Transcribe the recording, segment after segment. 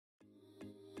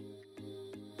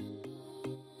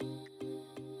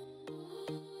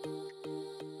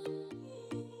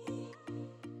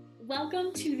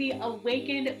Welcome to the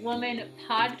Awakened Woman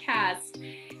podcast.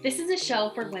 This is a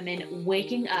show for women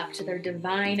waking up to their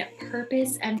divine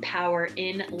purpose and power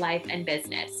in life and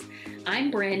business.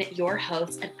 I'm Bryn, your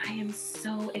host, and I am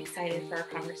so excited for our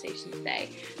conversation today.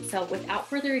 So without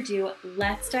further ado,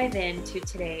 let's dive into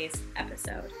today's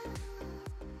episode.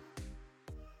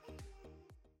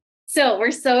 So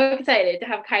we're so excited to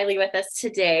have Kiley with us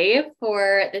today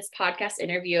for this podcast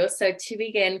interview. So to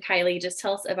begin, Kiley, just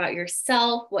tell us about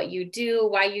yourself, what you do,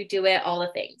 why you do it, all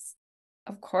the things.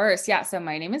 Of course. Yeah. So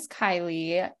my name is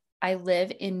Kiley. I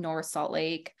live in North Salt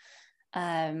Lake.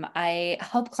 I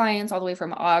help clients all the way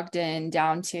from Ogden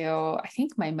down to, I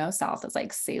think my most south is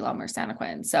like Salem or Santa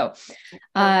Quinn. So,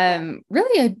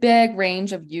 really a big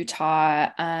range of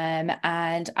Utah.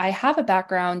 And I have a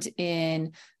background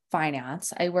in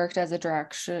finance. I worked as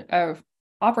a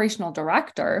operational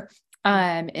director,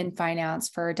 in finance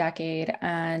for a decade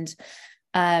and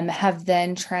have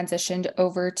then transitioned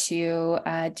over to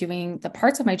doing the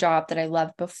parts of my job that I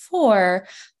loved before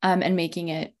and making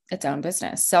it its own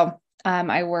business. So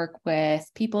I work with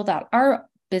people that are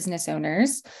business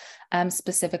owners.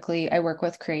 Specifically, I work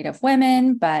with creative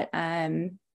women, but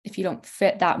if you don't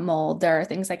fit that mold, there are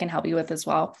things I can help you with as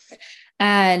well.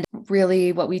 And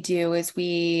really what we do is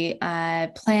we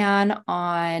plan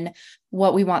on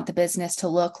what we want the business to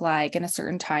look like in a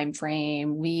certain time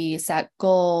frame. We set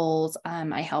goals.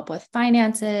 I help with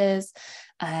finances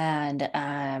and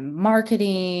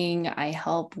marketing. I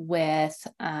help with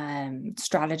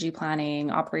strategy planning,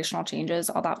 operational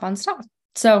changes, all that fun stuff.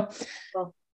 So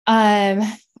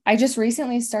I just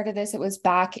recently started this. It was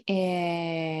back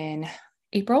in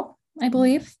April, I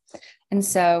believe. And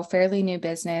so fairly new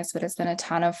business, but it's been a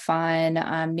ton of fun,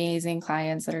 amazing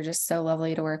clients that are just so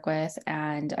lovely to work with.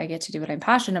 And I get to do what I'm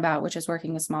passionate about, which is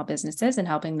working with small businesses and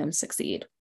helping them succeed.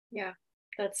 Yeah,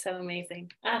 that's so amazing.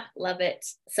 Love it.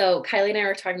 So Kiley and I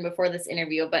were talking before this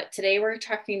interview, but today we're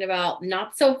talking about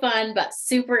not so fun, but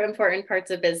super important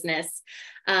parts of business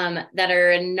that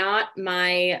are not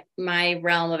my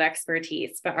realm of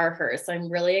expertise, but are hers. So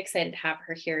I'm really excited to have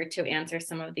her here to answer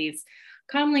some of these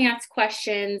commonly asked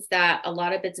questions that a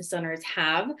lot of business owners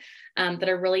have that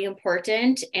are really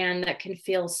important and that can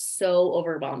feel so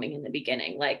overwhelming in the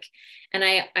beginning. And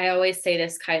I always say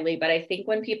this, Kiley, but I think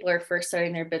when people are first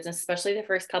starting their business, especially the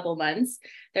first couple months,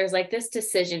 there's like this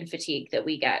decision fatigue that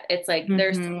we get. It's like,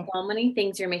 there's so many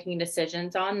things you're making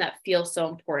decisions on that feel so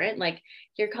important, like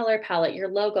your color palette, your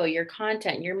logo, your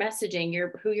content, your messaging,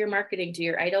 who you're marketing to,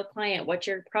 your ideal client, what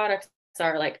your products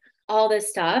are, like all this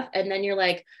stuff. And then you're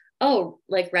like, oh,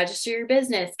 like register your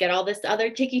business, get all this other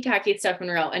ticky-tacky stuff in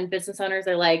a row. And business owners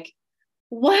are like,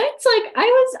 what? Like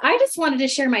I just wanted to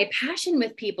share my passion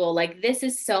with people. Like this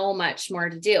is so much more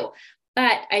to do.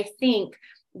 But I think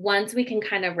once we can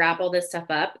kind of wrap all this stuff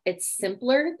up, it's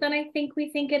simpler than I think we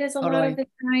think it is a lot of the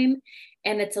time.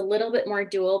 And it's a little bit more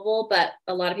doable, but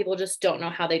a lot of people just don't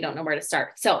know how, they don't know where to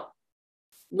start. So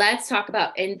let's talk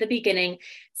about in the beginning,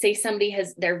 say somebody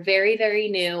they're very, very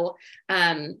new,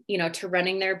 to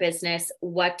running their business.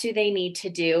 What do they need to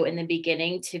do in the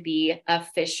beginning to be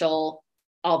official,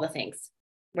 all the things?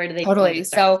 Where do they totally?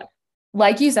 So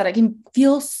like you said, it can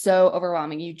feel so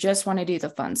overwhelming. You just want to do the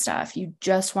fun stuff. You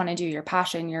just want to do your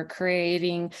passion. You're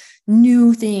creating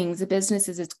new things. The business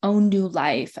is its own new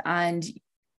life. And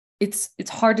it's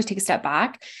hard to take a step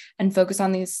back and focus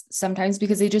on these sometimes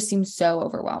because they just seem so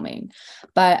overwhelming.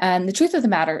 But the truth of the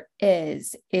matter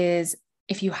is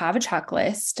if you have a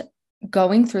checklist,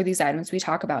 going through these items we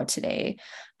talk about today,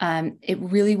 it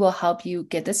really will help you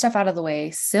get this stuff out of the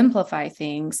way, simplify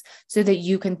things so that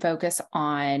you can focus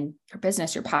on your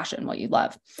business, your passion, what you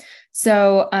love.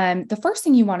 So the first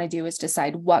thing you want to do is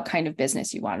decide what kind of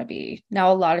business you want to be.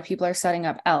 Now, a lot of people are setting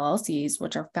up LLCs,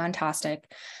 which are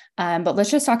fantastic. But let's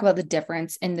just talk about the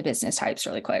difference in the business types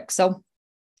really quick. So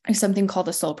there's something called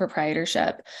a sole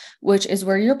proprietorship, which is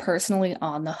where you're personally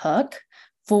on the hook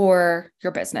for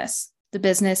your business. The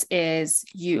business is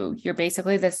you're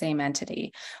basically the same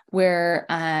entity where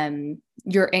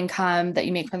your income that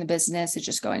you make from the business is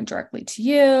just going directly to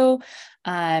you.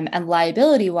 And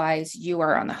liability wise, you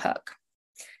are on the hook.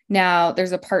 Now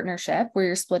there's a partnership where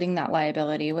you're splitting that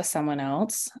liability with someone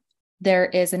else. There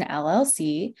is an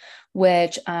LLC,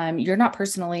 which you're not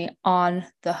personally on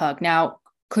the hook. Now,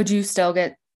 could you still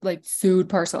get like sued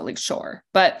personally? Sure.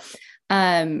 But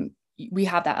we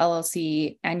have that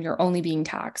LLC and you're only being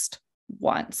taxed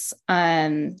once.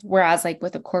 Whereas like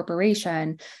with a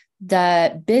corporation,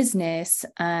 the business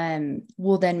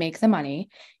will then make the money.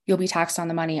 You'll be taxed on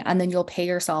the money and then you'll pay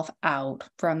yourself out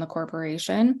from the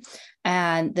corporation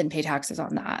and then pay taxes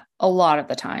on that a lot of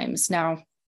the times. Now,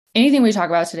 anything we talk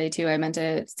about today too, I meant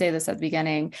to say this at the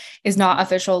beginning, is not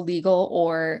official legal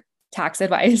or tax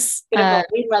advice. Beautiful.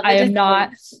 We love I the am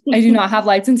not, disclaimer. I do not have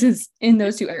licenses in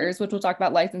those two areas, which we'll talk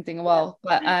about licensing as well.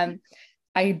 But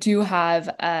I do have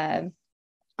a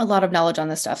lot of knowledge on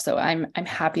this stuff. So I'm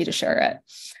happy to share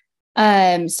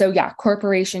it. So yeah,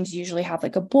 corporations usually have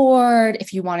like a board.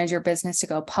 If you wanted your business to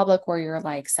go public where you're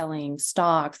like selling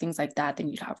stock, things like that, then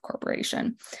you'd have a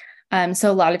corporation.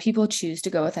 So a lot of people choose to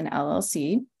go with an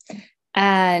LLC.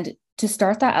 And to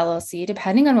start that LLC,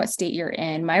 depending on what state you're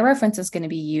in, my reference is going to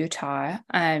be Utah,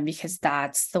 because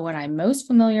that's the one I'm most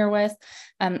familiar with.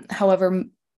 However,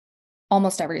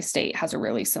 almost every state has a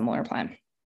really similar plan.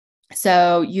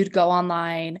 So you'd go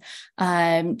online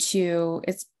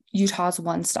it's Utah's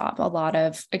one stop. A lot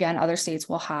of, again, other states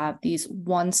will have these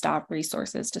one-stop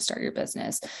resources to start your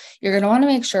business. You're going to want to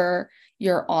make sure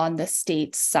you're on the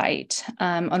state site.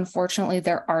 Unfortunately,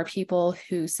 there are people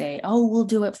who say, oh, we'll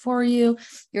do it for you.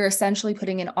 You're essentially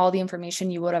putting in all the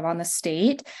information you would have on the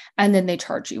state, and then they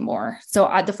charge you more. So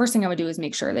the first thing I would do is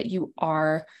make sure that you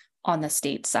are on the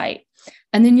state site.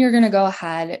 And then you're going to go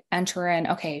ahead, enter in,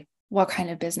 okay, what kind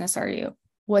of business are you?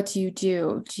 What do you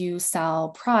do? Do you sell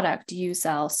product? Do you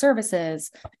sell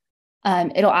services?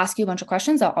 It'll ask you a bunch of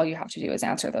questions. All you have to do is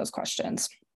answer those questions.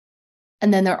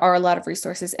 And then there are a lot of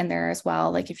resources in there as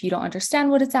well. Like if you don't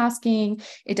understand what it's asking,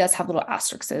 it does have little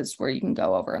asterisks where you can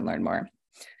go over and learn more.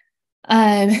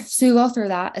 So you go through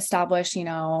that, establish,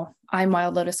 I'm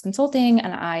Wild Lotus Consulting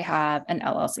and I have an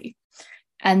LLC.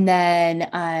 And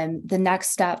then the next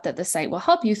step that the site will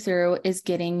help you through is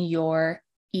getting your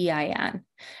EIN.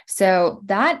 So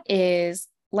that is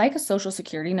like a social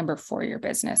security number for your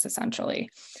business, essentially.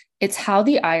 It's how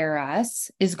the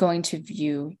IRS is going to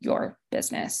view your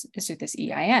business is through this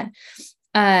EIN.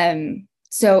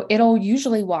 So it'll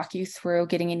usually walk you through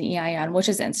getting an EIN, which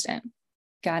is instant.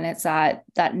 Again, it's that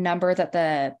number that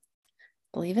I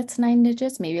believe it's 9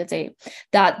 digits, maybe it's 8,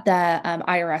 that the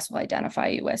IRS will identify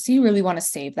you with. So you really want to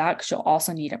save that because you'll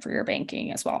also need it for your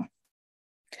banking as well.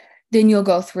 Then you'll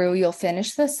go through, you'll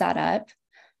finish the setup,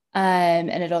 and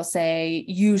it'll say,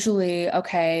 usually,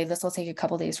 okay, this will take a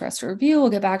couple of days for us to review. We'll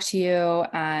get back to you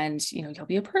and, you'll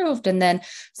be approved. And then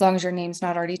as long as your name's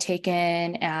not already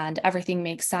taken and everything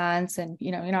makes sense and,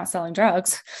 you're not selling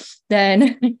drugs,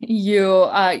 then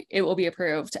it will be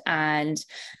approved. And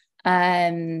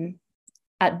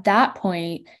at that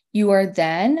point, you are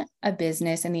then a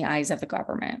business in the eyes of the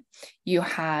government. You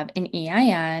have an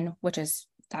EIN, which is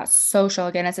that's social.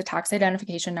 Again, it's a tax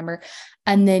identification number.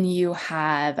 And then you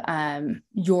have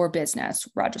your business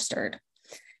registered.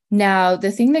 Now,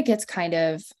 the thing that gets kind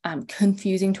of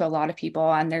confusing to a lot of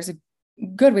people, and there's a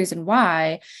good reason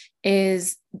why,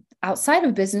 is outside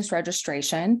of business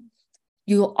registration,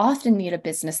 you'll often need a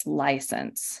business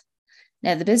license.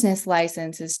 Now, the business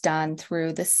license is done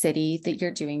through the city that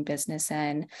you're doing business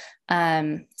in.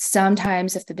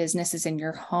 Sometimes if the business is in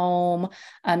your home,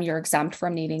 you're exempt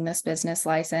from needing this business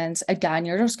license. Again,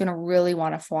 you're just going to really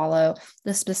want to follow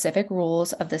the specific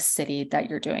rules of the city that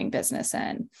you're doing business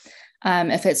in.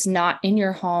 If it's not in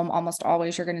your home, almost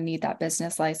always you're going to need that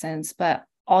business license. But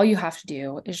all you have to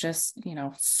do is just,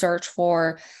 search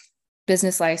for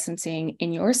business licensing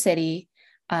in your city.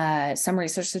 Some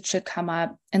research that should come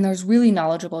up, and there's really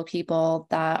knowledgeable people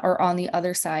that are on the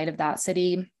other side of that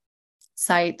city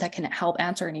site that can help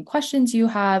answer any questions you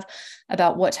have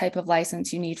about what type of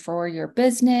license you need for your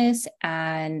business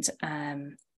and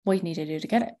what you need to do to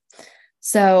get it.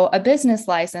 So a business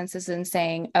license is in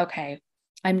saying, okay,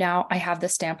 I have the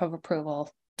stamp of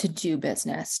approval to do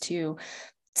business, to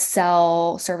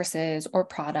sell services or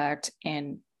product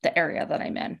in the area that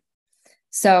I'm in.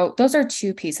 So those are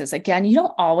two pieces. Again, you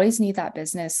don't always need that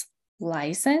business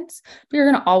license, but you're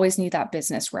going to always need that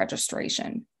business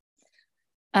registration.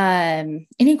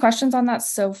 Any questions on that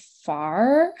so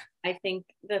far? I think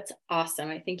that's awesome.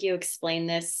 I think you explained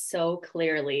this so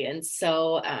clearly and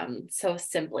so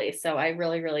simply. So I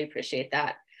really, really appreciate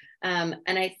that. And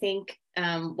I think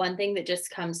one thing that just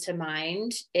comes to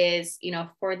mind is,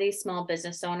 for these small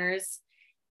business owners,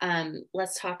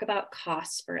 let's talk about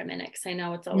costs for a minute. Cause I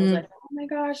know it's always like, oh my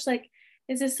gosh, like,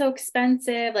 is this so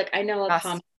expensive? Like, I know a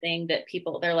common thing that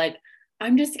they're like,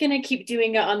 I'm just going to keep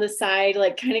doing it on the side,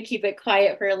 like kind of keep it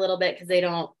quiet for a little bit. Cause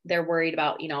they're worried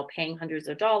about, paying hundreds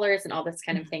of dollars and all this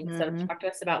kind of thing. So talk to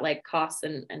us about like costs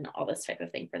and all this type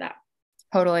of thing for that.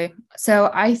 Totally.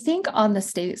 So I think on the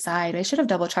state side, I should have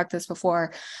double checked this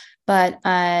before, but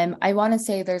I want to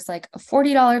say there's like a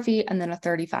 $40 fee and then a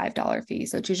 $35 fee.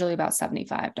 So it's usually about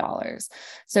 $75.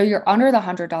 So you're under the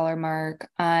 $100 mark.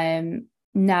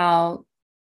 Now,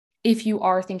 if you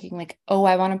are thinking like, oh,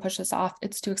 I want to push this off,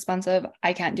 it's too expensive,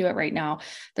 I can't do it right now,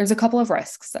 there's a couple of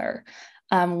risks there.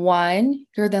 One,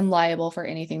 you're then liable for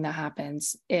anything that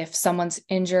happens. If someone's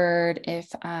injured, if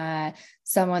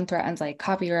someone threatens like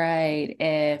copyright,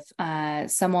 if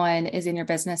someone is in your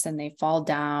business and they fall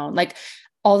down, like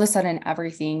all of a sudden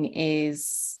everything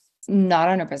is not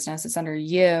under business, it's under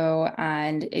you,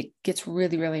 and it gets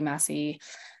really, really messy.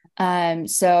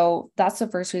 So that's the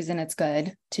first reason it's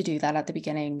good to do that at the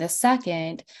beginning. The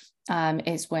second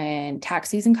is when tax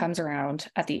season comes around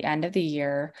at the end of the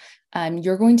year,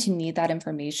 you're going to need that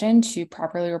information to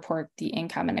properly report the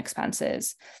income and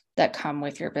expenses that come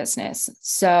with your business.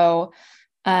 So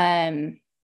the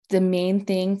main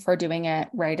thing for doing it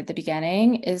right at the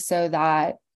beginning is so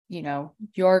that, you know,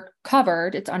 you're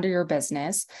covered, it's under your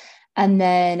business. And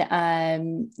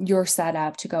then you're set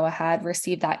up to go ahead,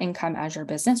 receive that income as your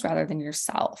business rather than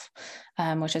yourself,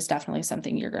 which is definitely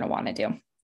something you're going to want to do.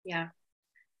 Yeah.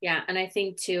 Yeah. And I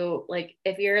think too, like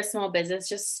if you're a small business,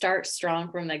 just start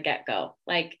strong from the get-go.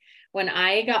 Like when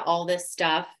I got all this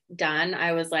stuff done,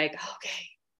 I was like, okay,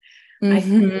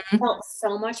 I felt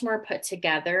so much more put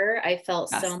together. I felt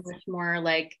so much more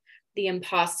like the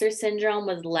imposter syndrome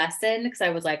was lessened because I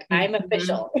was like, I'm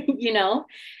official, you know?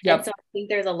 Yep. And so I think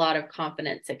there's a lot of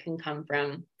confidence that can come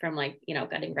from like, you know,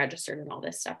 getting registered and all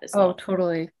this stuff as well. Oh,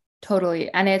 totally.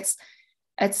 Totally. And it's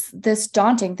this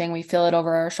daunting thing. We feel it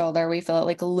over our shoulder. We feel it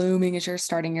like looming as you're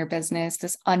starting your business,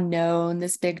 this unknown,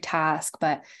 this big task.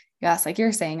 But yes, like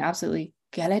you're saying, absolutely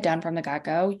get it done from the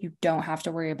get-go. You don't have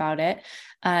to worry about it.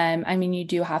 I mean, you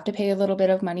do have to pay a little bit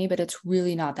of money, but it's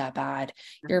really not that bad.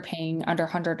 You're paying under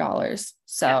 $100.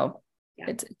 So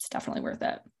it's definitely worth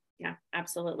it. Yeah,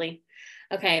 absolutely.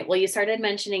 Okay. Well, you started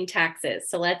mentioning taxes.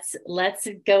 So let's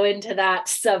go into that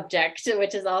subject,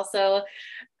 which is also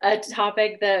a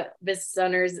topic that business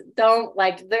owners don't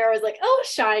like. They're always like, oh,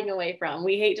 shying away from.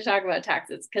 We hate to talk about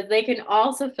taxes because they can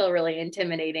also feel really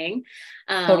intimidating.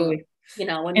 Totally. You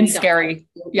know, when and we scary.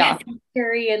 Yeah.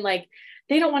 Scary. And like,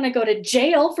 they don't want to go to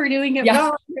jail for doing it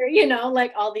wrong, or, you know,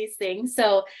 like all these things.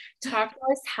 So talk to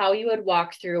us how you would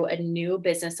walk through a new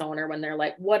business owner when they're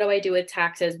like, what do I do with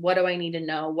taxes? What do I need to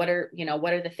know? What are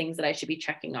the things that I should be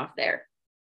checking off there?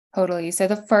 Totally. So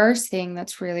the first thing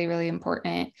that's really, really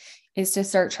important is to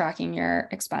start tracking your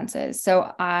expenses.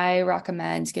 So I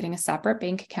recommend getting a separate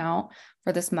bank account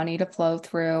for this money to flow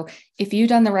through. If you've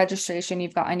done the registration,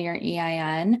 you've gotten your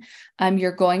EIN,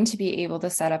 you're going to be able to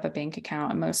set up a bank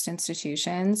account in most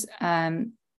institutions.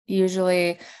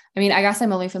 Usually, I mean, I guess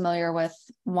I'm only familiar with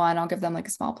one. I'll give them like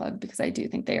a small plug because I do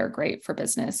think they are great for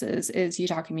businesses, is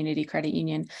Utah Community Credit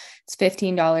Union. It's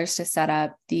 $15 to set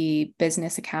up the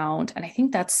business account. And I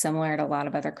think that's similar to a lot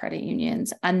of other credit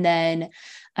unions. And then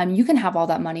you can have all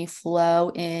that money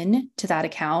flow in to that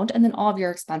account, and then all of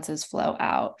your expenses flow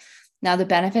out. Now, the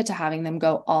benefit to having them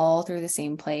go all through the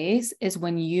same place is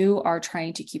when you are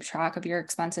trying to keep track of your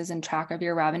expenses and track of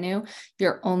your revenue,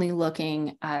 you're only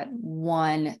looking at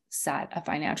one set of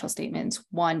financial statements,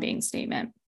 one bank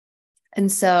statement.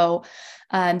 And so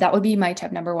that would be my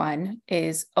tip number one,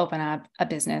 is open up a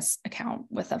business account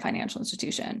with a financial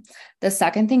institution. The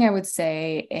second thing I would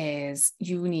say is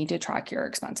you need to track your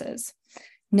expenses.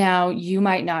 Now, you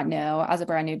might not know as a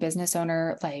brand new business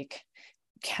owner, like,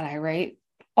 can I write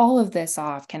all of this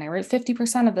off? Can I write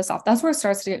 50% of this off? That's where it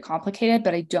starts to get complicated,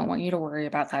 but I don't want you to worry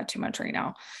about that too much right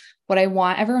now. What I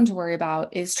want everyone to worry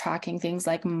about is tracking things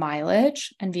like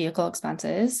mileage and vehicle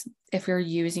expenses. If you're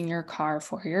using your car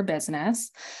for your business,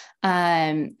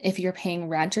 if you're paying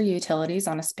rent or utilities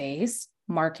on a space,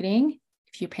 marketing,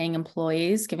 if you're paying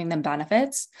employees, giving them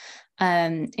benefits,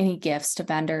 any gifts to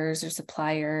vendors or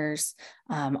suppliers,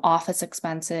 office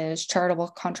expenses, charitable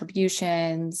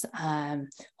contributions,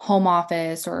 home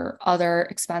office or other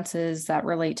expenses that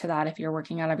relate to that if you're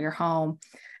working out of your home.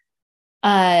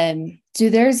 So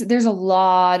there's a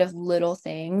lot of little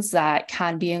things that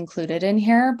can be included in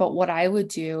here, but what I would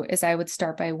do is I would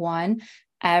start by one,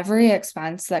 every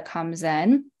expense that comes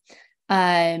in,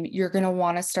 you're going to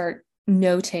want to start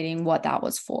notating what that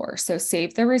was for. So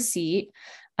save the receipt.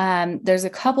 There's a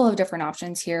couple of different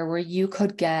options here where you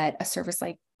could get a service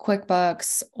like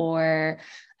QuickBooks or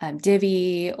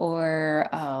Divvy, or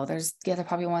there's the other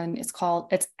probably one. It's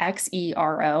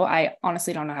Xero. I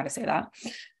honestly don't know how to say that.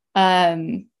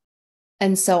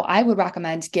 And so I would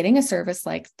recommend getting a service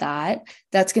like that,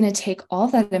 that's going to take all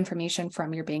that information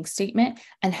from your bank statement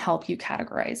and help you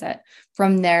categorize it.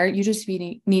 From there, you just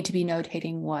need to be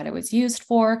notating what it was used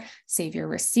for, save your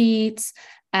receipts.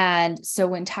 And so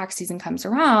when tax season comes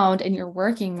around and you're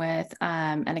working with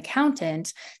an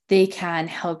accountant, they can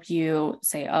help you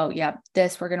say, oh, yeah,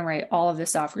 we're going to write all of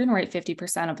this off. We're going to write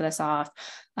 50% of this off,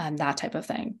 that type of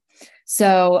thing.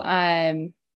 So,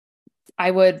 I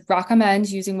would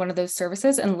recommend using one of those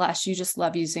services unless you just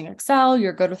love using Excel,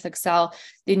 you're good with Excel,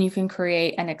 then you can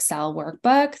create an Excel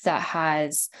workbook that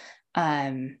has,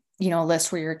 a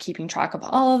list where you're keeping track of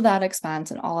all of that expense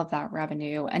and all of that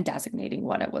revenue and designating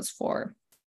what it was for.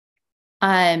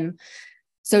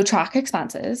 So track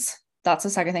expenses. That's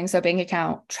the second thing. So bank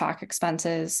account, track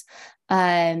expenses.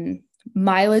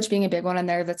 Mileage being a big one in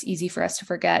there that's easy for us to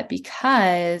forget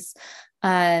because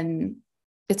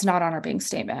it's not on our bank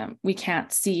statement. We can't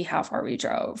see how far we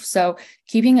drove. So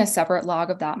keeping a separate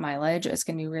log of that mileage is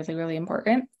going to be really, really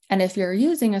important. And if you're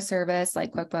using a service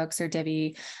like QuickBooks or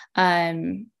Divvy,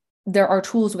 there are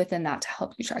tools within that to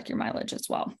help you track your mileage as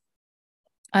well.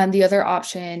 The other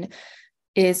option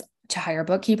is to hire a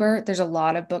bookkeeper. There's a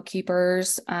lot of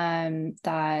bookkeepers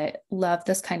that love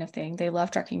this kind of thing. They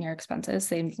love tracking your expenses.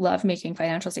 They love making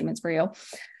financial statements for you.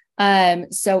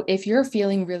 So if you're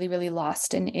feeling really, really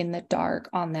lost and in the dark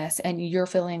on this, and you're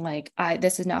feeling like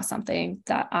this is now something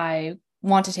that I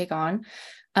want to take on,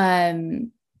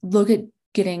 look at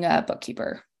getting a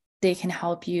bookkeeper. They can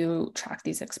help you track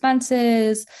these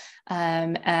expenses,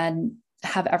 and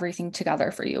have everything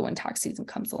together for you when tax season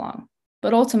comes along.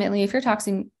 But ultimately, if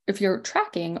you're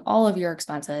tracking all of your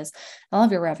expenses, all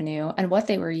of your revenue and what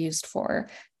they were used for,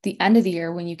 the end of the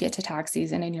year, when you get to tax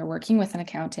season and you're working with an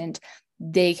accountant,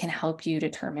 they can help you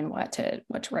determine what to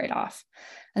write off.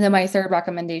 And then my third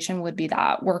recommendation would be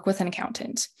that work with an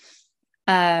accountant.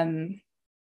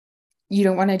 You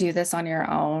don't want to do this on your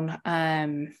own.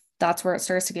 That's where it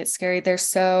starts to get scary. There's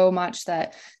so much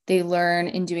that they learn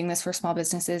in doing this for small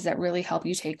businesses that really help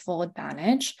you take full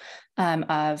advantage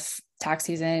of tax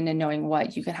season and knowing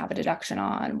what you can have a deduction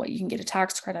on, what you can get a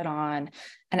tax credit on.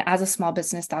 And as a small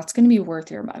business, that's going to be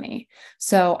worth your money.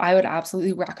 So I would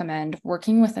absolutely recommend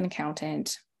working with an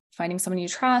accountant, finding someone you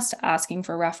trust, asking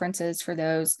for references for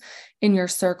those in your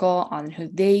circle on who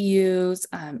they use.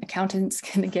 Accountants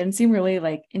can, again, seem really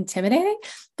like intimidating,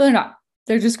 but they're not.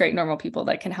 They're just great, normal people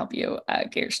that can help you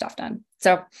get your stuff done.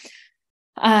 So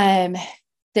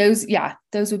those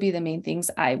would be the main things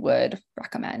I would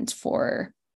recommend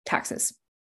for taxes.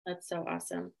 That's so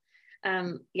awesome.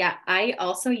 I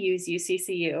also use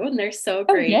UCCU and they're so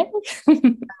great. Oh,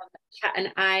 yeah.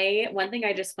 And one thing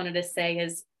I just wanted to say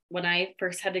is when I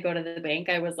first had to go to the bank,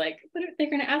 I was like, what they're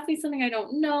going to ask me something I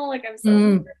don't know. Like, I'm so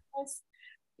nervous.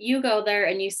 You go there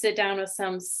and you sit down with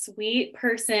some sweet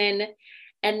person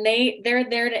and they're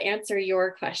there to answer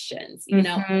your questions, you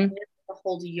know, to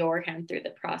hold your hand through the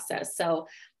process. So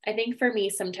I think for me,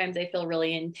 sometimes I feel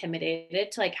really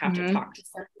intimidated to like have to talk to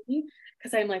somebody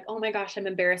because I'm like, oh my gosh, I'm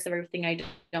embarrassed of everything I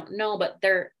don't know, but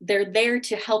they're there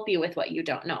to help you with what you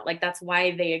don't know. Like that's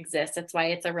why they exist. That's why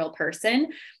it's a real person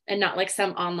and not like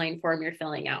some online form you're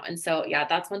filling out. And so, yeah,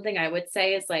 that's one thing I would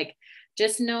say is like,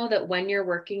 just know that when you're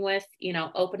working with,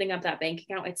 opening up that bank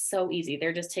account, it's so easy.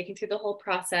 They're just taking through the whole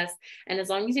process. And as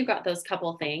long as you've got those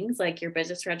couple things, like your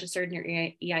business registered and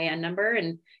your EIN number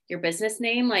and your business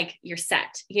name, like you're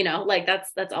set, like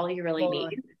that's all you really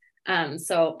need.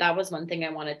 So that was one thing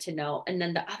I wanted to know. And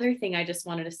then the other thing I just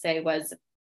wanted to say was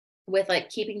with like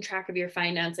keeping track of your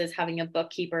finances, having a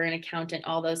bookkeeper, an accountant,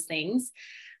 all those things.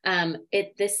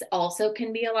 This also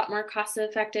can be a lot more cost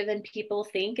effective than people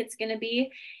think it's going to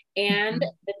be. And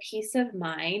the peace of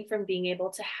mind from being able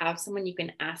to have someone you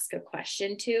can ask a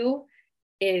question to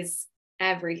is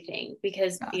everything.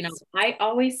 Because, I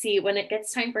always see when it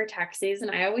gets time for tax season,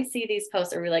 I always see these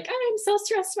posts where we're like, oh, I'm so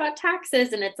stressed about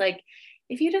taxes. And it's like,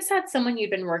 if you just had someone you'd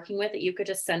been working with that you could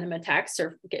just send them a text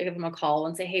or give them a call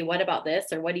and say, hey, what about this?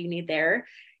 Or what do you need there?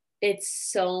 It's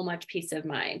so much peace of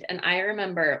mind. And I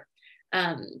remember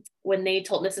when they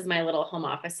told, this is my little home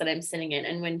office that I'm sitting in.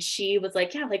 And when she was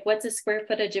like, yeah, like what's the square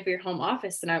footage of your home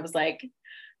office? And I was like,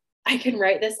 I can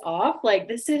write this off. Like,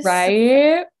 this is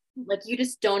right. Like, you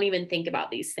just don't even think about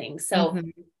these things. So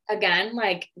again,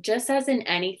 like just as in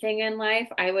anything in life,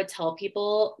 I would tell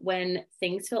people when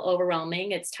things feel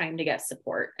overwhelming, it's time to get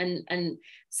support, and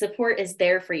support is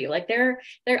there for you. Like there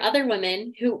are other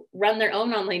women who run their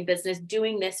own online business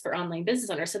doing this for online business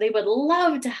owners. So they would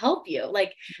love to help you.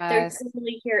 Like they're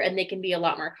totally here and they can be a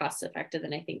lot more cost effective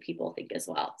than I think people think as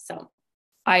well. So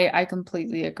I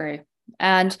completely agree.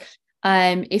 And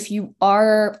If you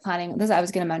are planning this, I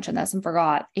was going to mention this and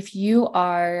forgot. If you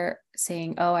are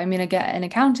saying, oh, I'm going to get an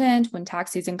accountant when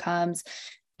tax season comes,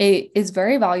 it is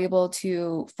very valuable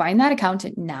to find that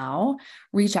accountant now,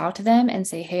 reach out to them and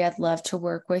say, hey, I'd love to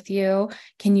work with you.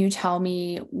 Can you tell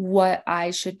me what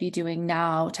I should be doing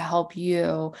now to help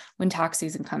you when tax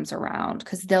season comes around?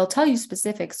 Because they'll tell you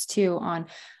specifics too on,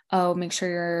 oh, make sure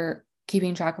you're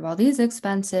keeping track of all these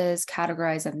expenses,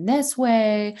 categorize them this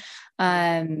way.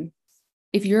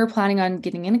 If you're planning on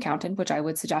getting an accountant, which I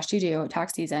would suggest you do at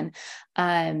tax season,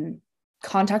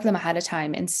 contact them ahead of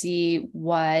time and see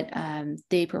what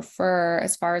they prefer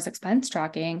as far as expense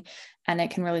tracking, and it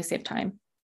can really save time.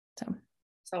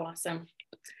 So awesome.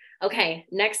 Okay,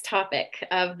 next topic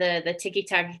of the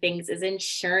ticky-tacky things is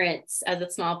insurance as a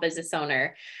small business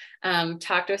owner.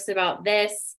 Talk to us about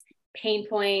this, pain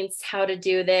points, how to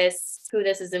do this, who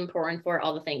this is important for,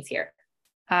 all the things here.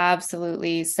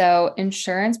 Absolutely. So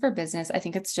insurance for business, I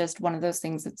think it's just one of those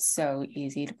things that's so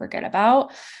easy to forget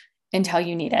about until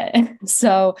you need it.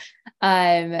 So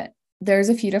there's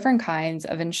a few different kinds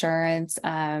of insurance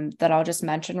that I'll just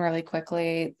mention really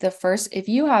quickly. The first, if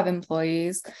you have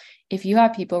employees, if you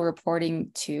have people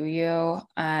reporting to you,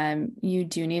 you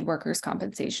do need workers'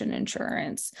 compensation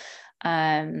insurance.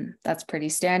 That's pretty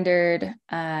standard.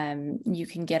 You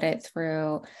can get it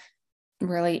through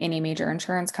really any major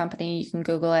insurance company. You can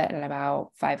Google it and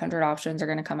about 500 options are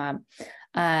going to come up.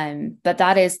 But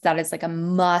that is like a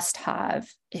must have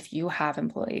if you have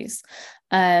employees.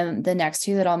 The next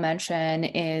two that I'll mention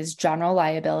is general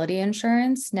liability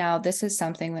insurance. Now, this is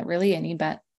something that really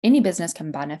any business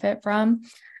can benefit from.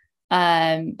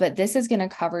 But this is going to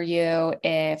cover you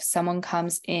if someone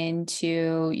comes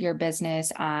into your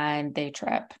business and they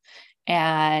trip,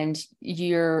 and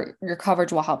your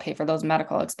coverage will help pay for those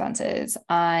medical expenses.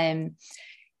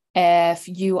 If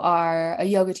you are a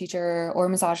yoga teacher or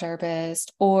massage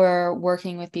therapist or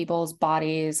working with people's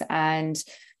bodies and,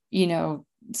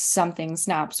 something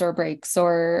snaps or breaks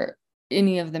or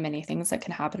any of the many things that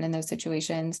can happen in those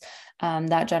situations,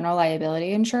 that general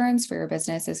liability insurance for your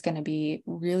business is going to be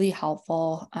really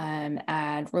helpful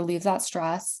and relieve that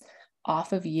stress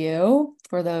off of you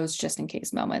for those just in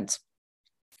case moments.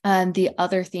 The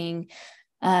other thing,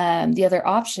 the other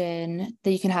option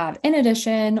that you can have in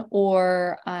addition,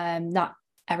 or not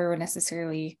everyone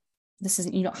necessarily,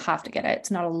 you don't have to get it. It's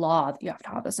not a law that you have to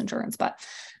have this insurance, but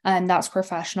that's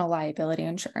professional liability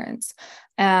insurance.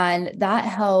 And that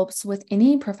helps with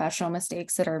any professional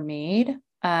mistakes that are made.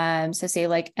 So say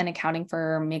like an accounting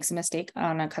firm makes a mistake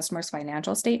on a customer's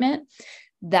financial statement.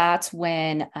 That's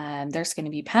when there's going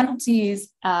to be penalties,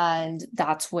 and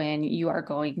that's when you are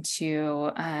going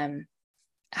to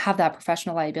have that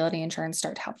professional liability insurance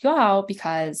start to help you out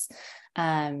because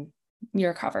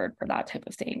you're covered for that type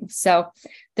of thing. So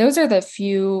those are the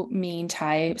few main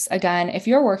types. Again, if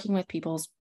you're working with people's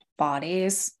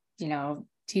bodies,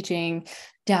 teaching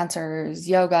dancers,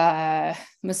 yoga,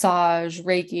 massage,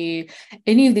 Reiki,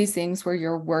 any of these things where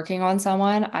you're working on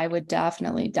someone, I would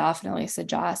definitely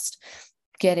suggest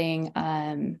getting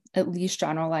at least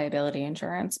general liability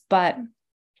insurance. But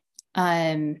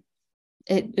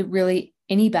it really,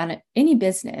 any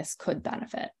business could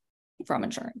benefit from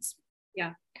insurance.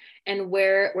 Yeah. And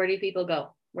where do people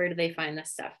go? Where do they find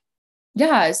this stuff?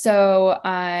 Yeah. So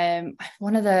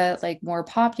one of the more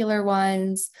popular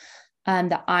ones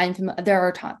that there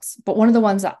are tons, but one of the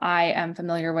ones that I am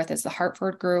familiar with is the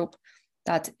Hartford Group.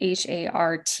 That's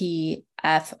HARTFORD.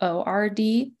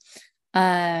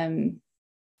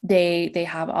 They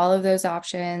have all of those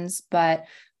options, but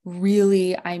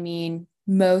really,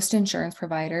 most insurance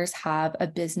providers have a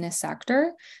business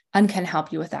sector and can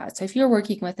help you with that. So if you're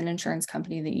working with an insurance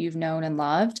company that you've known and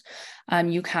loved,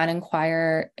 you can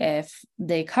inquire if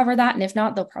they cover that. And if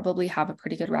not, they'll probably have a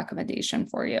pretty good recommendation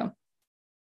for you.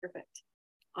 Perfect.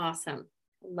 Awesome.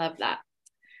 Love that.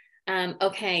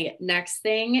 Okay. Next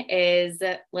thing is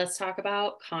let's talk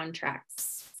about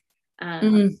contracts,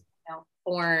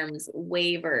 forms,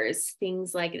 waivers,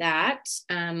 things like that.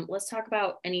 Let's talk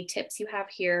about any tips you have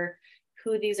here,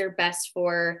 who these are best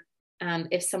for.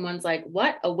 If someone's like,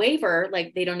 what, a waiver?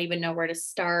 Like they don't even know where to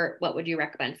start. What would you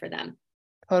recommend for them?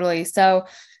 Totally. So,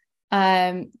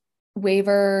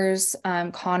 waivers,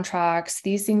 contracts,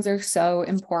 these things are so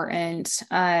important.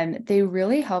 They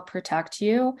really help protect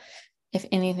you if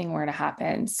anything were to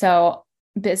happen. So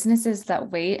businesses that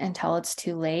wait until it's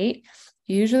too late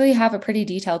usually have a pretty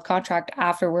detailed contract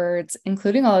afterwards,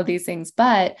 including all of these things,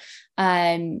 but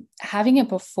having it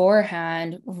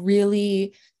beforehand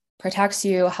really protects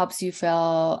you, helps you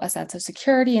feel a sense of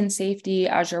security and safety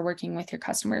as you're working with your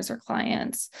customers or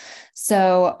clients.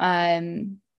 So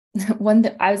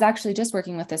I was actually just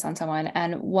working with this on someone,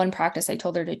 and one practice I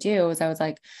told her to do was I was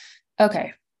like,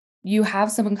 okay, you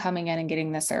have someone coming in and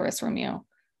getting this service from you.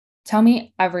 Tell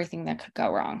me everything that could go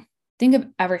wrong. Think of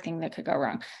everything that could go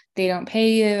wrong. They don't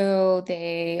pay you.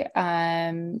 They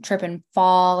trip and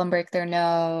fall and break their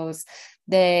nose.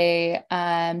 They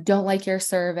don't like your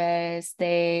service.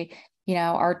 They,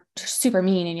 are super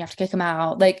mean and you have to kick them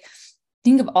out. Like,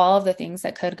 think of all of the things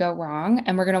that could go wrong,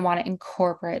 and we're going to want to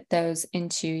incorporate those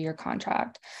into your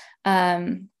contract.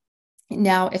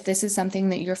 Now, if this is something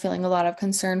that you're feeling a lot of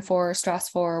concern for, stress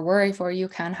for, worry for, you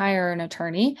can hire an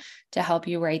attorney to help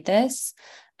you write this.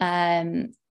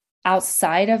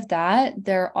 Outside of that,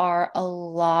 there are a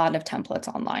lot of templates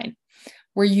online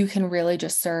where you can really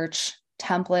just search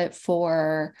template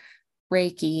for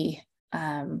Reiki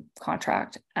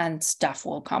contract and stuff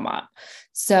will come up.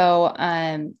 So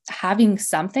having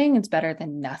something is better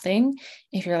than nothing.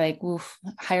 If you're like, oof,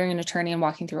 hiring an attorney and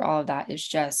walking through all of that is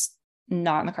just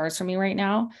not in the cards for me right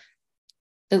now,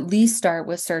 at least start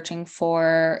with searching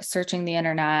the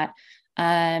internet.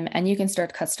 And you can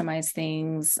start to customize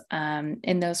things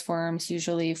in those forms,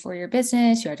 usually for your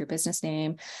business. You add your business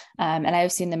name. And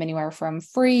I've seen them anywhere from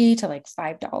free to like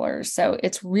 $5. So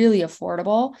it's really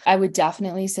affordable. I would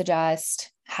definitely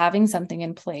suggest having something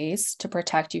in place to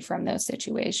protect you from those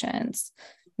situations.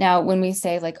 Now, when we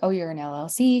say like, oh, you're an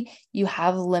LLC, you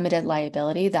have limited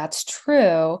liability. That's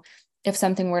true. If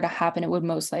something were to happen, it would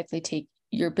most likely take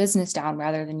your business down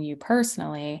rather than you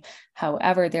personally.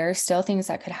 However, there are still things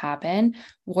that could happen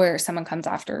where someone comes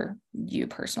after you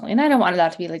personally. And I don't want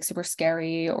that to be like super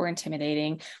scary or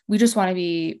intimidating. We just want to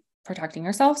be protecting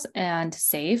ourselves and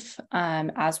safe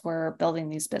as we're building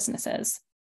these businesses.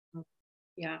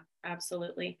 Yeah,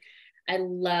 absolutely. I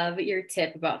love your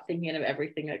tip about thinking of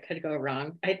everything that could go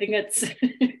wrong. I think it's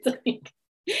like,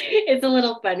 it's a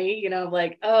little funny,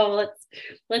 like, oh,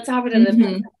 let's hop into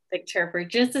the picture for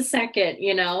just a second,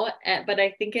 but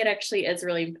I think it actually is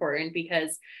really important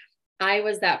because I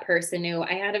was that person who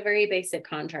I had a very basic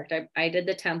contract. I did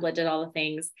the template, did all the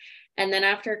things. And then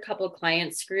after a couple of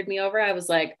clients screwed me over, I was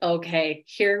like, okay,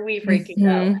 here we freaking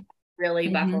go. Really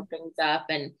buckle things up.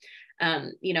 And,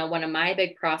 one of my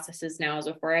big processes now is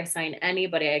before I sign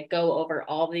anybody, I go over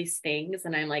all these things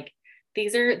and I'm like,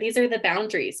 these are the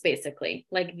boundaries, basically.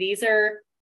 Like these are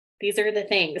the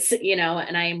things,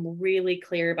 and I'm really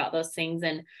clear about those things.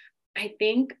 And I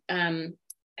think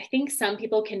some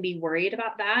people can be worried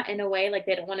about that in a way, like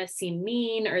they don't want to seem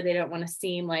mean or they don't want to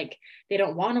seem like they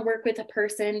don't want to work with a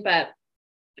person, but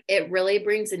it really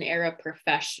brings an air of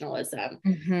professionalism.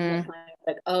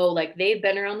 Like, oh, like they've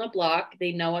been around the block.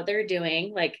 They know what they're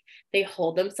doing. Like they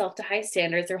hold themselves to high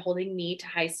standards. They're holding me to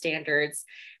high standards.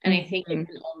 And I think it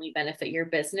can only benefit your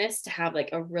business to have like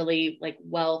a really like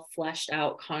well fleshed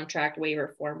out contract,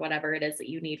 waiver form, whatever it is that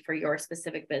you need for your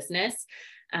specific business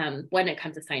when it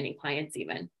comes to signing clients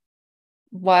even.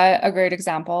 What a great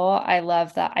example. I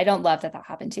love that. I don't love that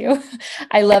happened to you.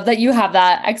 I love that you have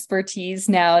that expertise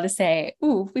now to say,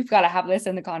 ooh, we've got to have this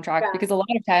in the contract, because a lot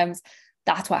of times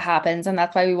that's what happens. And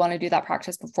that's why we want to do that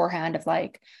practice beforehand of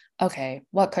like, okay,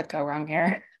 what could go wrong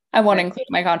here? I want to include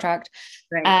my contract.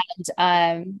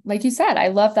 And like you said, I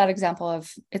love that example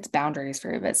of it's boundaries for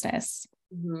your business.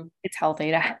 It's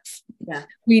healthy to have.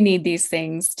 We need these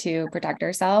things to protect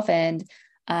ourselves. And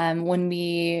when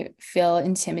we feel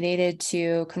intimidated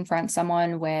to confront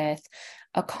someone with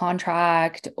a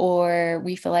contract, or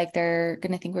we feel like they're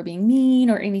going to think we're being mean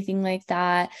or anything like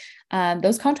that,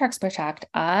 those contracts protect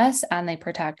us and they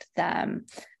protect them.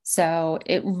 So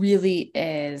it really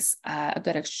is a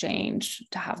good exchange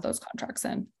to have those contracts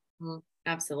in.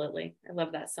 Absolutely. I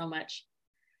love that so much.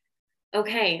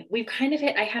 Okay. We've kind of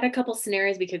I had a couple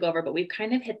scenarios we could go over, but we've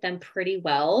kind of hit them pretty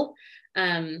well.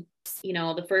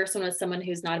 The first one was someone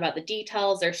who's not about the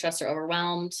details, they're stressed or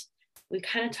overwhelmed. We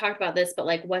kind of talked about this, but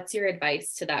like, what's your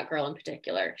advice to that girl in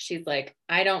particular? She's like,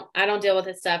 I don't deal with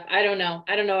this stuff. I don't know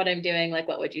what I'm doing. Like,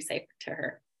 what would you say to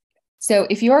her? So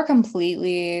if you are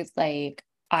completely like,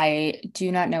 I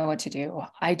do not know what to do,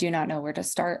 I do not know where to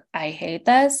start, I hate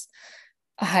this,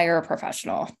 hire a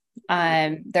professional.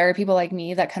 There are people like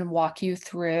me that can walk you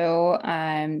through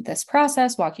this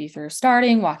process, walk you through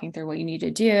starting, walking through what you need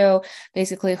to do,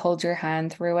 basically hold your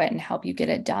hand through it and help you get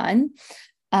it done.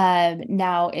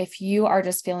 Now, if you are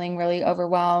just feeling really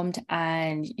overwhelmed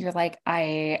and you're like,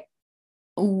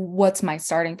 what's my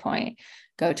starting point?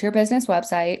 Go to your business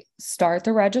website, start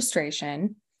the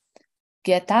registration,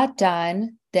 get that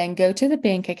done, then go to the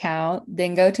bank account,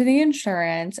 then go to the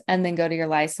insurance, and then go to your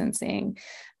licensing.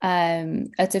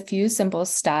 It's a few simple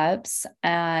steps,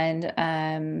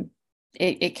 and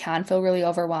it can feel really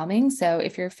overwhelming. So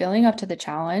if you're feeling up to the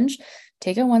challenge,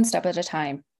 take it one step at a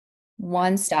time.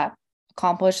 One step,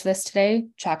 accomplish this today,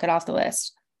 check it off the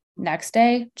list. Next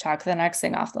day, check the next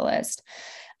thing off the list.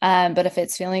 But if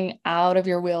it's feeling out of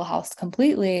your wheelhouse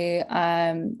completely,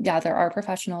 there are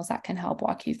professionals that can help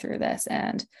walk you through this.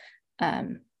 And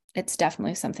it's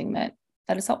definitely something that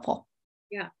is helpful.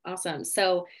 Yeah. Awesome.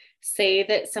 So say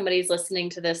that somebody's listening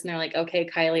to this and they're like, okay,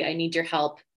 Kiley, I need your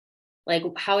help. Like,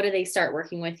 how do they start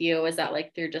working with you? Is that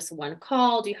like through just one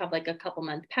call? Do you have like a couple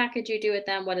month package you do with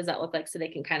them? What does that look like so they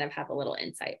can kind of have a little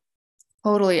insight?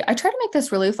 Totally. I try to make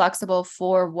this really flexible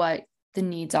for what the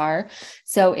needs are.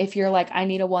 So if you're like, I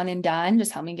need a one and done,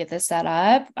 just help me get this set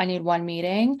up. I need one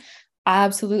meeting.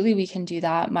 Absolutely. We can do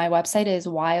that. My website is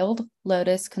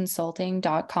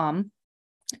wildlotusconsulting.com.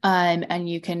 And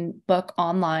you can book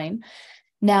online.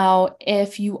 Now,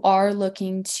 if you are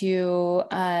looking to,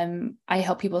 I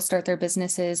help people start their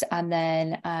businesses and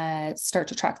then start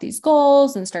to track these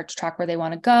goals and start to track where they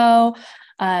want to go.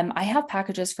 I have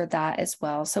packages for that as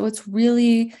well. So it's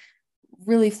really,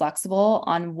 really flexible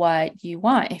on what you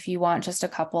want. If you want just a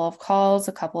couple of calls,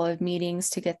 a couple of meetings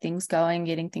to get things going,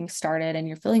 getting things started, and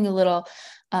you're feeling a little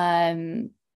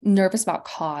nervous about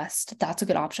cost, that's a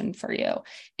good option for you.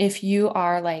 If you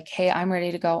are like, hey, I'm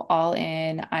ready to go all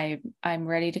in, I'm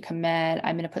ready to commit,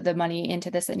 I'm going to put the money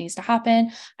into this that needs to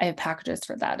happen, I have packages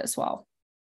for that as well.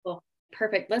 Cool.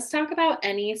 Perfect. Let's talk about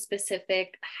any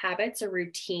specific habits or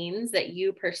routines that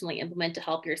you personally implement to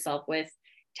help yourself with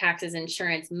taxes,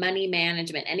 insurance, money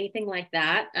management, anything like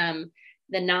that.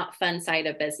 The not fun side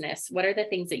of business. What are the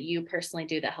things that you personally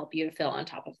do that help you to feel on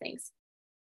top of things?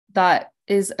 That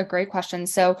is a great question.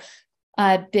 So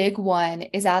a big one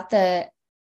is at the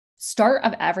start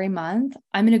of every month,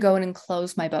 I'm going to go in and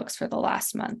close my books for the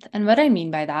last month. And what I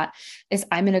mean by that is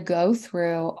I'm going to go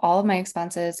through all of my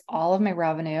expenses, all of my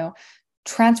revenue.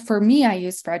 For me, I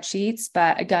use spreadsheets,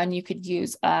 but again, you could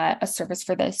use a service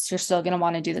for this. You're still going to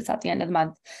want to do this at the end of the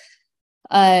month.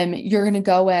 You're going to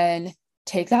go in,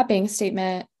 take that bank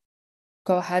statement,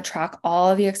 go ahead, track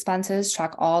all of the expenses,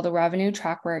 track all the revenue,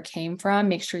 track where it came from,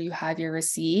 make sure you have your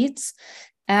receipts,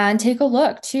 and take a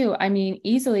look too. I mean,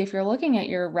 easily, if you're looking at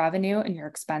your revenue and your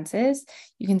expenses,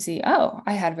 you can see, oh,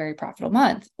 I had a very profitable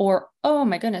month, or, oh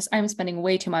my goodness, I'm spending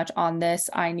way too much on this.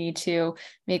 I need to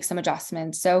make some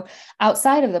adjustments. So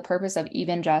outside of the purpose of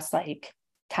even just like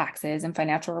taxes and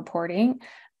financial reporting,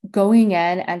 going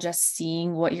in and just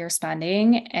seeing what you're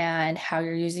spending and how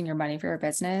you're using your money for your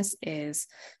business is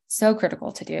so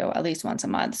critical to do at least once a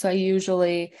month. So I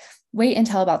usually wait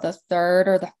until about the 3rd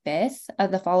or the 5th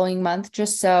of the following month,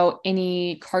 just so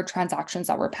any card transactions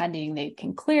that were pending, they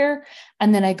can clear.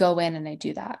 And then I go in and I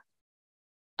do that.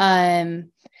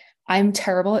 I'm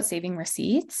terrible at saving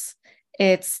receipts.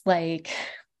 It's like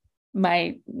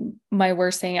my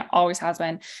worst thing. It always has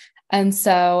been. And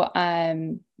so,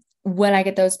 when I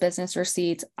get those business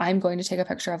receipts, I'm going to take a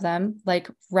picture of them, like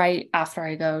right after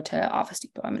I go to Office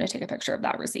Depot. I'm going to take a picture of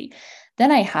that receipt.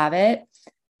 Then I have it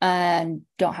and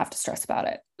don't have to stress about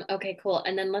it. Okay, cool.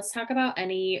 And then let's talk about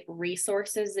any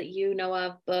resources that you know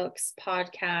of, books,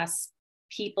 podcasts,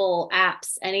 people,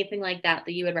 apps, anything like that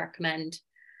that you would recommend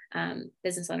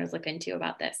business owners look into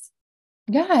about this.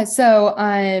 Yeah. So,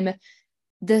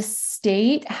 the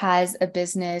state has a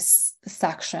business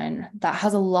section that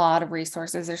has a lot of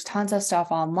resources. There's tons of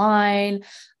stuff online,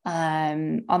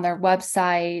 on their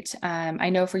website.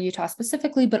 I know for Utah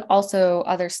specifically, but also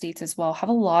other states as well, have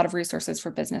a lot of resources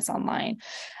for business online.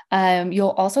 You'll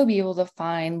also be able to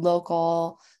find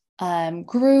local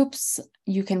groups.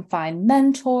 You can find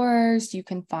mentors. You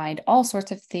can find all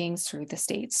sorts of things through the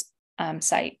state's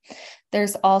site.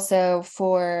 There's also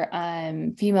for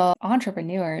female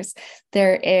entrepreneurs,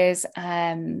 there is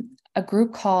a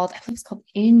group called, I believe it's called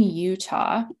In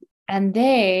Utah, and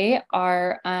they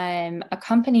are a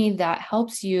company that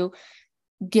helps you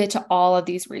get to all of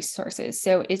these resources.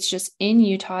 So it's just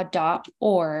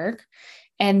inutah.org.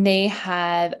 And they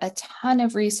have a ton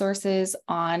of resources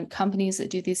on companies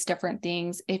that do these different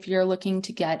things. If you're looking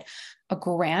to get a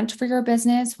grant for your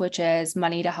business, which is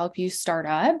money to help you start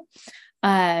up,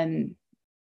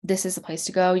 this is the place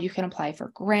to go. You can apply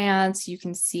for grants. You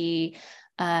can see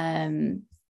things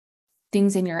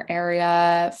in your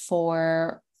area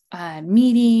for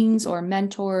meetings or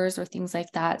mentors or things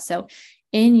like that. So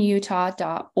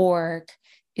inutah.org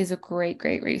is a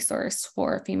great resource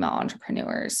for female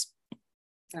entrepreneurs.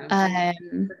 I've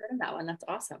never heard of that one. That's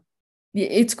awesome.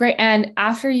 It's great. And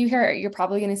after you hear it, you're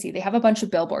probably going to see they have a bunch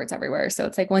of billboards everywhere. So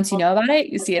it's like, once you know about it,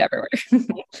 you see it everywhere.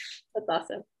 That's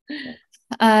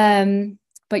awesome.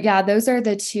 But yeah, those are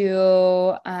the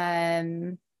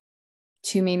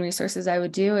two main resources I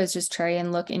would do, is just try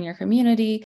and look in your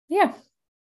community. Yeah.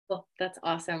 Well, that's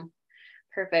awesome.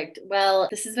 Perfect. Well,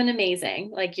 this has been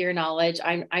amazing. Like your knowledge.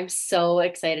 I'm so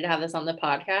excited to have this on the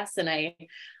podcast. And I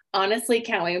honestly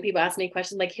can't wait when people ask me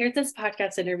questions like, here's this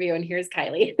podcast interview and here's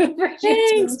Kiley for you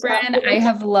Thanks, to talk Bren. I to.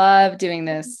 have loved doing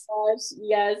this. Gosh,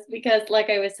 yes, because like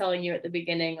I was telling you at the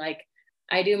beginning, like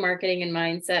I do marketing and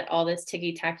mindset, all this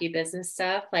ticky-tacky business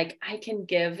stuff. Like I can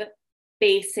give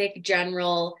basic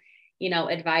general,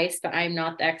 advice, but I'm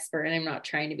not the expert and I'm not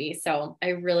trying to be. So I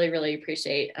really, really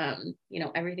appreciate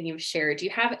everything you've shared. Do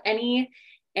you have any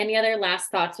other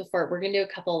last thoughts before we're gonna do a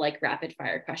couple like rapid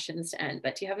fire questions to end,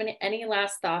 but do you have any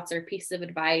last thoughts or pieces of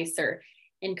advice or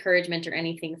encouragement or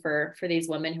anything for these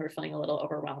women who are feeling a little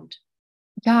overwhelmed?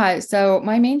 Yeah. So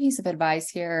my main piece of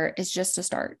advice here is just to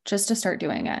start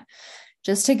doing it,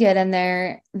 just to get in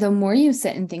there. The more you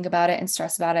sit and think about it and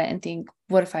stress about it and think,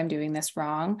 what if I'm doing this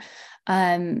wrong?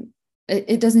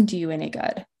 It doesn't do you any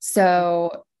good.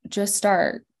 So just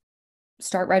start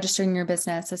registering your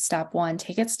business as step one,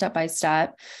 take it step by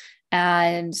step,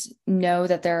 and know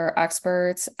that there are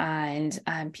experts and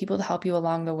people to help you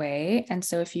along the way. And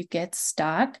so if you get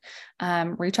stuck,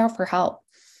 reach out for help.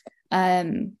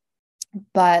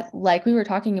 But like we were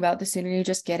talking about, the sooner you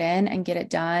just get in and get it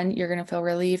done, you're going to feel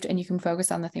relieved and you can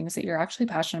focus on the things that you're actually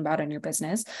passionate about in your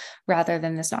business rather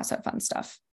than this not so fun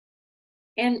stuff.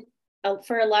 And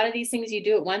for a lot of these things, you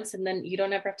do it once and then you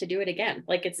don't ever have to do it again.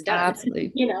 Like it's done,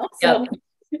 Absolutely. So,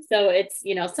 so it's,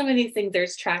 some of these things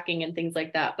there's tracking and things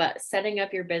like that, but setting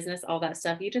up your business, all that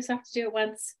stuff, you just have to do it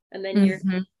once and then you're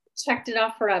checked it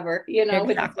off forever,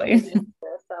 Exactly.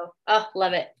 So, oh,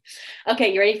 love it.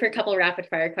 Okay. You ready for a couple of rapid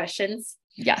fire questions?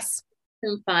 Yes.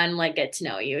 Some fun, like get to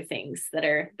know you things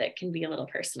that can be a little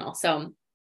personal. So,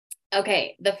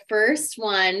 okay. The first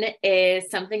one is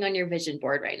something on your vision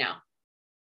board right now.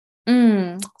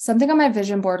 Something on my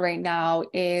vision board right now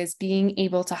is being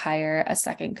able to hire a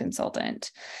second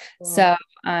consultant. Cool. So,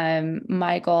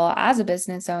 my goal as a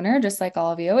business owner, just like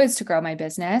all of you, is to grow my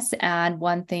business. And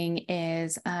one thing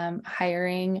is,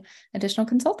 hiring additional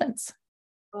consultants.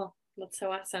 Oh, that's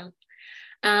so awesome.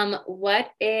 What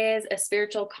is a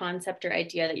spiritual concept or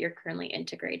idea that you're currently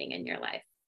integrating in your life?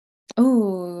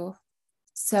 Oh,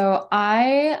 so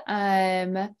my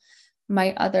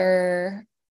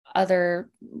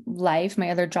my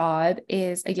other job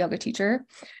is a yoga teacher.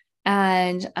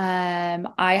 And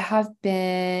I have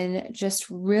been just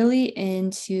really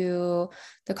into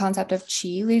the concept of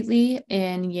qi lately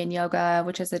in yin yoga,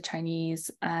 which is a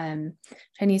Chinese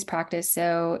practice.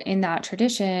 So in that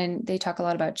tradition, they talk a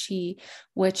lot about qi,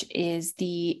 which is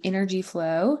the energy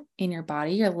flow in your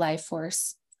body, your life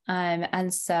force.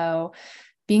 And so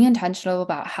being intentional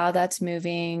about how that's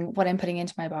moving, what I'm putting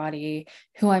into my body,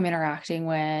 who I'm interacting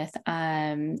with,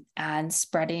 and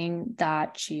spreading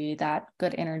that qi, that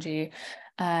good energy,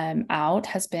 out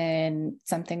has been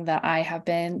something that I have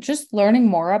been just learning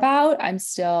more about. I'm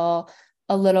still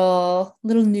a little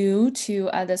new to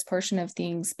this portion of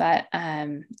things, but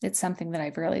it's something that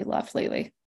I've really loved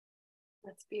lately.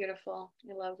 That's beautiful.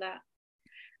 I love that.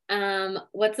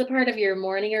 What's the part of your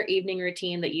morning or evening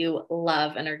routine that you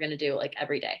love and are going to do like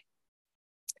every day?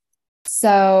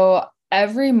 So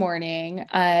every morning,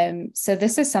 so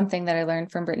this is something that I learned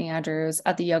from Brittany Andrews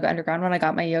at the Yoga Underground when I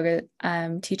got my yoga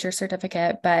teacher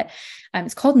certificate, but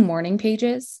it's called morning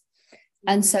pages.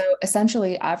 And so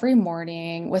essentially every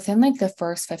morning within like the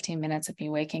first 15 minutes of me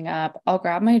waking up, I'll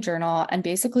grab my journal and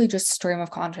basically just stream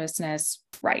of consciousness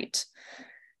write.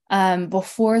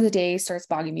 Before the day starts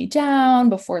bogging me down,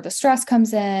 before the stress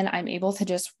comes in, I'm able to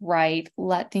just write,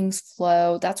 let things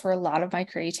flow. That's where a lot of my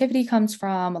creativity comes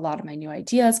from. A lot of my new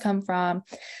ideas come from,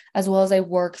 as well as I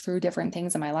work through different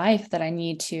things in my life that I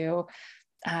need to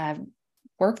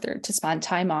work through to spend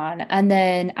time on. And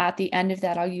then at the end of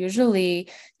that, I'll usually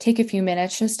take a few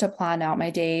minutes just to plan out my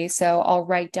day. So I'll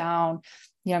write down,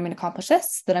 I'm going to accomplish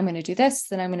this, then I'm going to do this,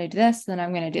 then I'm going to do this, then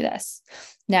I'm going to do this.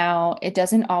 Now, it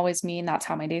doesn't always mean that's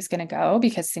how my day is going to go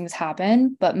because things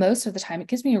happen, but most of the time it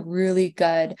gives me a really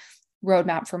good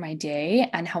roadmap for my day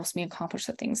and helps me accomplish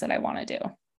the things that I want to do.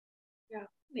 Yeah,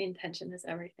 the intention is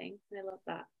everything. I love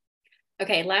that.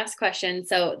 Okay, last question.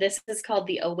 So this is called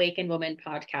the Awakened Woman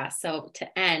podcast. So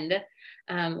to end,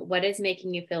 what is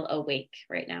making you feel awake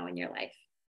right now in your life?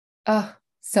 Oh,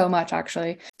 so much,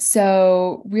 actually.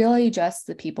 So really just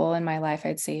the people in my life,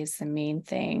 I'd say, is the main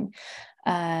thing.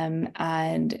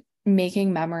 And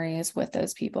making memories with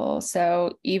those people.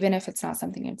 So even if it's not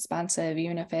something expensive,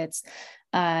 even if it's,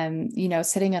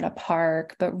 sitting at a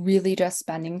park, but really just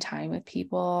spending time with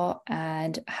people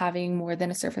and having more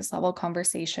than a surface level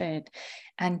conversation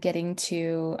and getting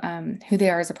to who they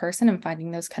are as a person and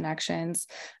finding those connections,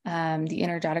 the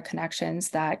energetic connections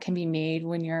that can be made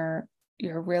when you're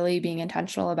you're really being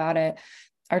intentional about it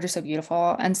are just so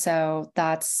beautiful. And so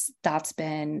that's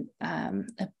been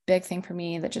a big thing for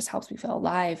me that just helps me feel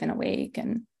alive and awake.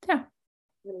 And yeah.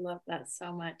 I love that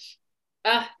so much.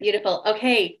 Ah, beautiful.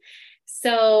 Okay.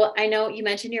 So I know you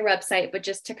mentioned your website, but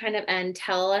just to kind of end,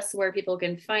 tell us where people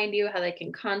can find you, how they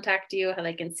can contact you, how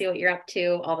they can see what you're up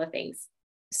to, all the things.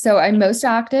 So I'm most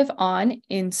active on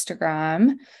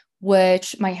Instagram,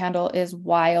 which my handle is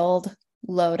Wild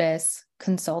Lotus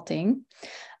Consulting.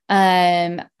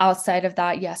 Outside of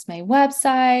that, yes, my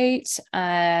website.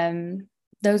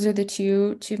 Those are the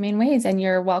two main ways. And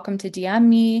you're welcome to DM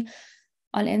me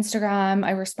on Instagram.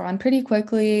 I respond pretty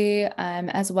quickly,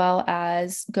 as well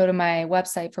as go to my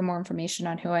website for more information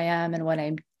on who I am and what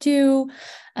I do.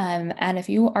 And if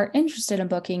you are interested in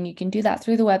booking, you can do that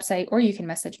through the website, or you can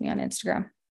message me on Instagram.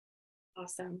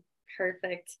 Awesome.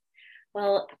 Perfect.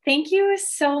 Well, thank you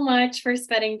so much for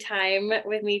spending time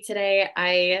with me today.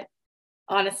 I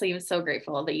honestly am so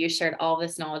grateful that you shared all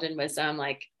this knowledge and wisdom.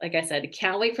 Like I said,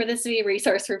 can't wait for this to be a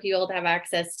resource for people to have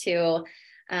access to.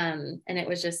 And it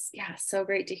was just, yeah, so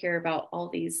great to hear about all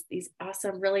these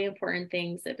awesome, really important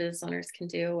things that business owners can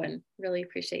do, and really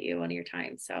appreciate you and your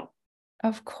time. So.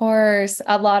 Of course,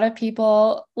 a lot of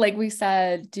people, like we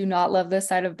said, do not love this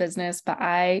side of business, but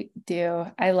I do.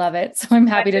 I love it. So I'm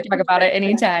happy to talk about it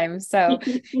anytime. So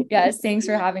yes, thanks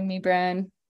for having me,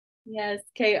 Bryn. Yes.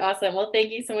 Okay. Awesome. Well,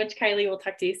 thank you so much, Kiley. We'll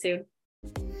talk to you soon.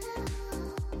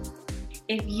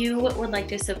 If you would like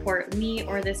to support me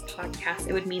or this podcast,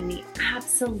 it would mean the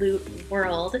absolute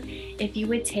world if you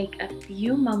would take a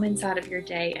few moments out of your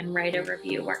day and write a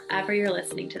review wherever you're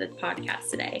listening to this podcast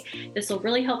today. This will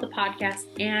really help the podcast,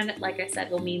 and like I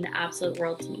said, will mean the absolute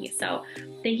world to me. So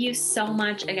thank you so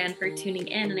much again for tuning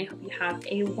in, and I hope you have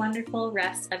a wonderful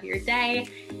rest of your day,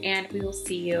 and we will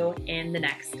see you in the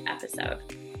next episode.